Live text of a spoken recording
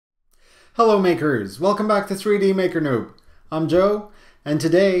Hello makers, welcome back to 3D Maker Noob. I'm Joe, and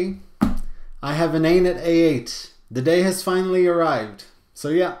today I have an Anet A8. The day has finally arrived. So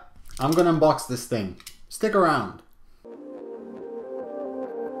yeah, I'm gonna unbox this thing. Stick around.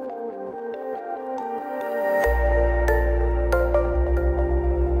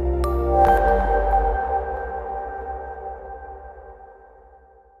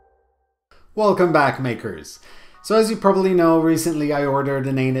 Welcome back makers. So as you probably know, recently I ordered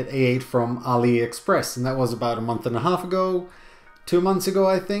an Anet A8 from AliExpress, and that was about a month and a half ago, 2 months ago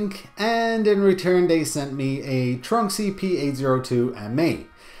I think, and in return they sent me a Tronxy P802MA.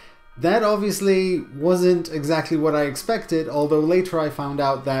 That obviously wasn't exactly what I expected, although later I found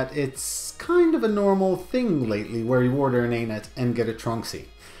out that it's kind of a normal thing lately where you order an Anet and get a Tronxy.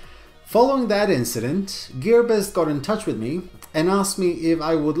 Following that incident, Gearbest got in touch with me and asked me if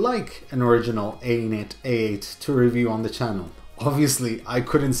I would like an original Anet A8 to review on the channel. Obviously, I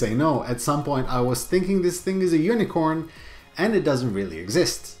couldn't say no. At some point I was thinking this thing is a unicorn and it doesn't really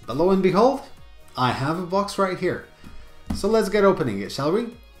exist. But lo and behold, I have a box right here. So let's get opening it, shall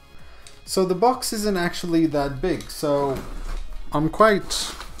we? So the box isn't actually that big, so I'm quite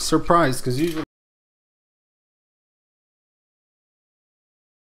surprised because usually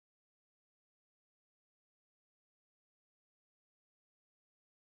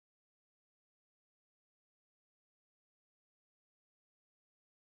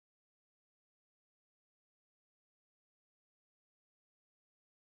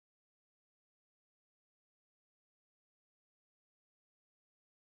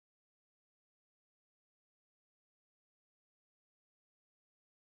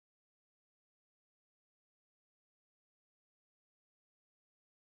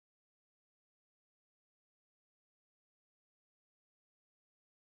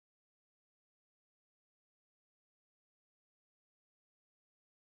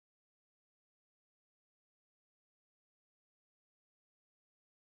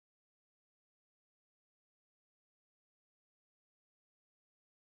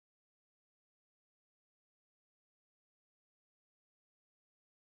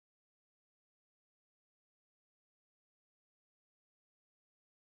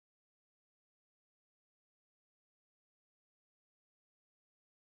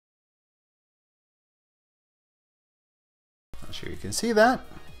not sure you can see that.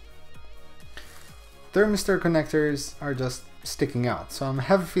 Thermistor connectors are just sticking out, so I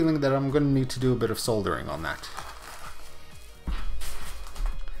have a feeling that I'm going to need to do a bit of soldering on that.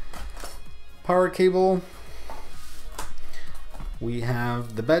 Power cable. We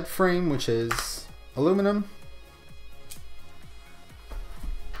have the bed frame, which is aluminum.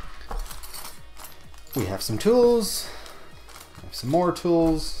 We have some tools. We have some more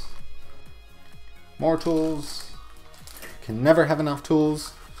tools. More tools. Can never have enough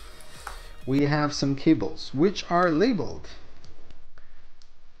tools. We have some cables which are labeled.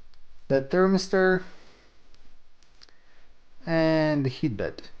 The thermistor and the heat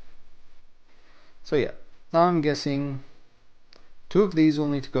bed. So yeah, now I'm guessing 2 of these will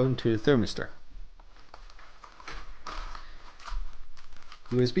need to go into the thermistor.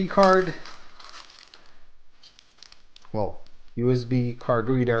 USB card. Well, USB card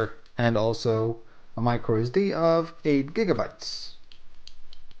reader and also a micro SD of 8 gigabytes.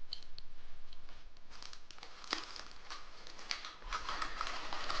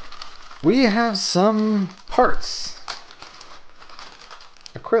 We have some parts,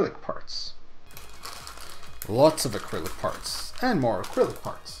 acrylic parts, lots of acrylic parts and more acrylic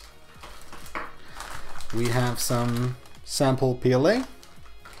parts. We have some sample PLA,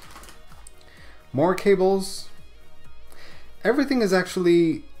 more cables. Everything is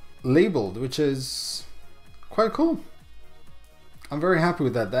actually labeled, which is quite cool. I'm very happy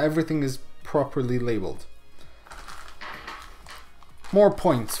with that everything is properly labeled. More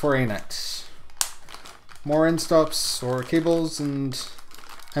points for Anet. More end stops or cables and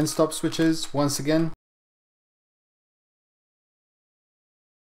end stop switches once again.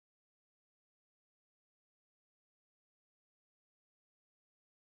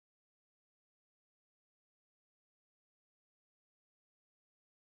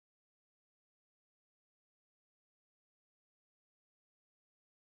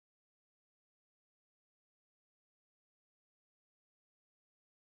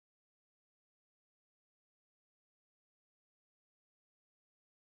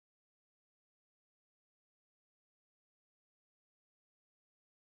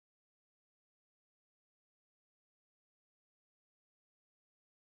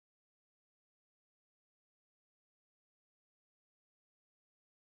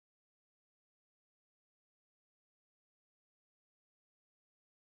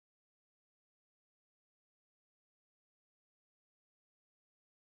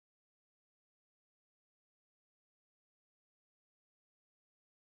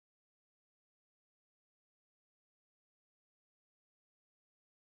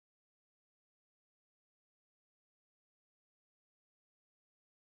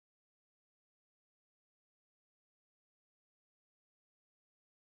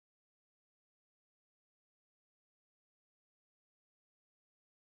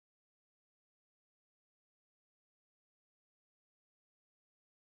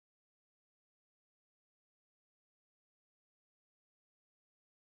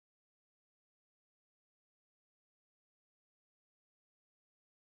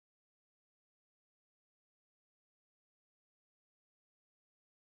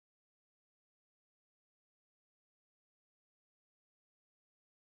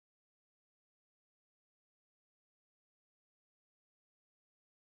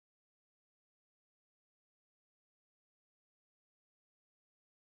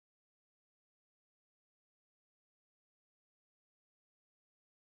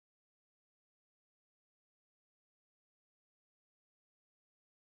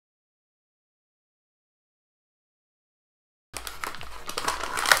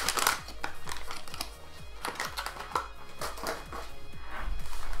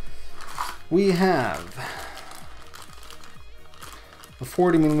 We have a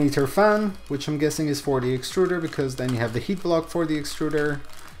 40mm fan, which I'm guessing is for the extruder, because then you have the heat block for the extruder,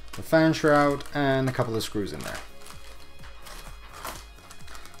 the fan shroud, and a couple of screws in there.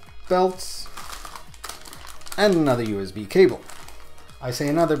 Belts, and another USB cable. I say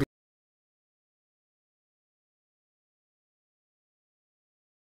another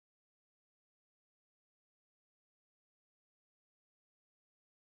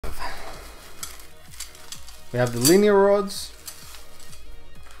we have the linear rods.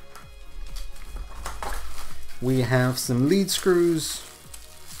 We have some lead screws.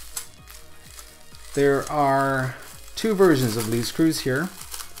 There are two versions of lead screws here.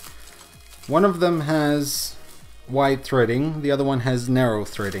 One of them has wide threading, the other one has narrow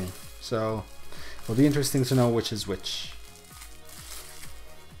threading. So it'll be interesting to know which is which,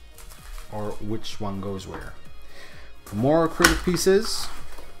 or which one goes where. More acrylic pieces.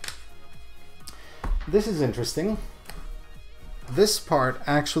 This is interesting. This part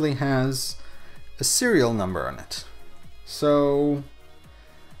actually has a serial number on it. So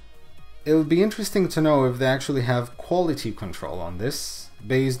it'll be interesting to know if they actually have quality control on this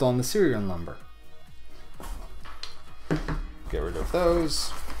based on the serial number. Get rid of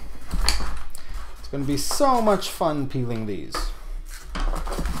those. It's going to be so much fun peeling these.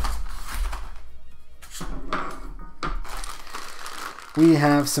 We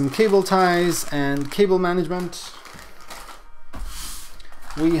have some cable ties and cable management.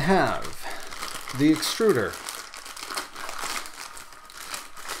 We have the extruder.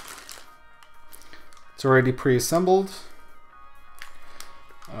 It's already pre-assembled.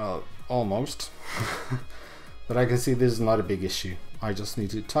 Almost. But I can see this is not a big issue. I just need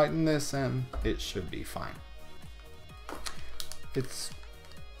to tighten this and it should be fine. It's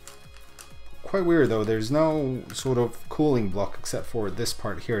quite weird though, there's no sort of cooling block except for this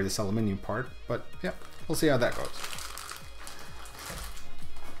part here, this aluminium part, but yeah, we'll see how that goes.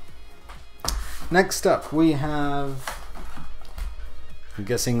 Next up we have, I'm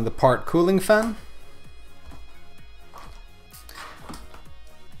guessing, the part cooling fan.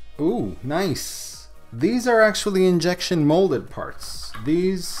 Ooh, nice. These are actually injection molded parts.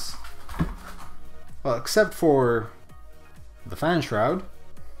 These, well, except for the fan shroud,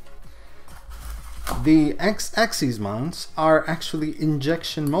 the X-axis mounts are actually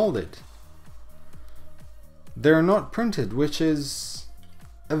injection molded. They're not printed, which is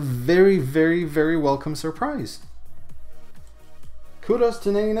a very, very, very welcome surprise. Kudos to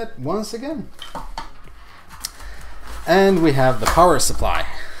Anet once again. And we have the power supply.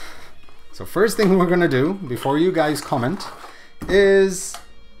 So first thing we're gonna do before you guys comment is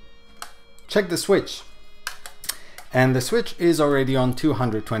check the switch. And the switch is already on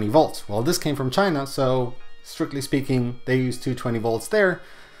 220 volts. Well, this came from China, so strictly speaking, they use 220 volts there.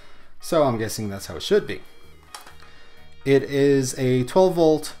 So I'm guessing that's how it should be. It is a 12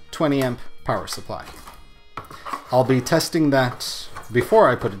 volt, 20 amp power supply. I'll be testing that before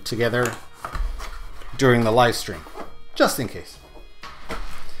I put it together during the live stream, just in case.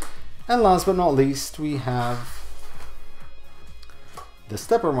 And last but not least, we have the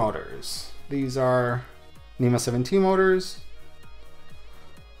stepper motors. These are NEMA 17 motors.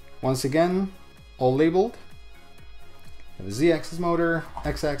 Once again, all labeled. We have a Z-axis motor,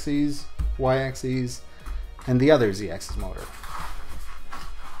 X-axis, Y-axis, and the other Z-axis motor.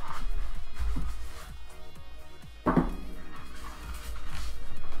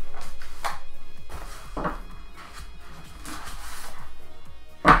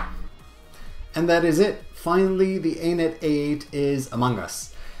 And that is it. Finally, the Anet A8 is among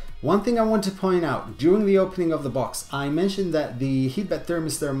us. One thing I want to point out, during the opening of the box, I mentioned that the heat bed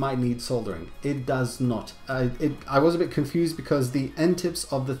thermistor might need soldering. It does not. I was a bit confused because the end tips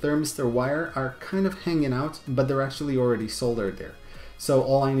of the thermistor wire are kind of hanging out, but they're actually already soldered there. So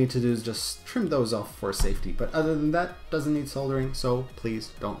all I need to do is just trim those off for safety. But other than that, doesn't need soldering, so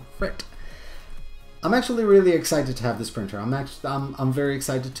please don't fret. I'm actually really excited to have this printer. I'm very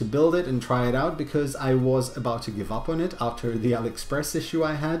excited to build it and try it out because I was about to give up on it after the AliExpress issue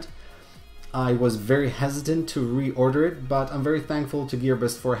I had. I was very hesitant to reorder it, but I'm very thankful to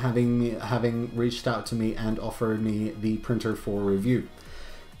Gearbest for having reached out to me and offered me the printer for review.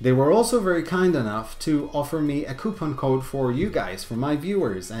 They were also very kind enough to offer me a coupon code for you guys, for my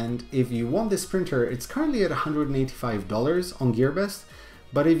viewers, and if you want this printer, it's currently at $185 on Gearbest,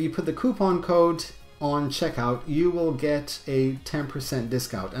 but if you put the coupon code on checkout, you will get a 10%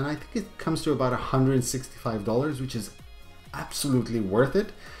 discount, and I think it comes to about $165, which is absolutely worth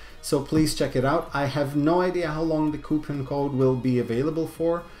it. So please check it out. I have no idea how long the coupon code will be available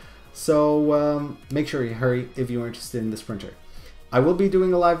for, so make sure you hurry if you're interested in this printer. I will be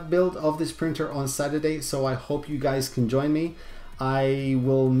doing a live build of this printer on Saturday, so I hope you guys can join me. I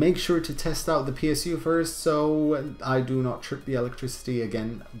will make sure to test out the PSU first so I do not trip the electricity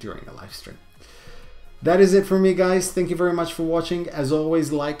again during a live stream. That is it for me, guys. Thank you very much for watching. As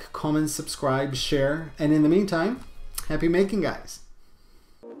always, like, comment, subscribe, share, and in the meantime, happy making, guys.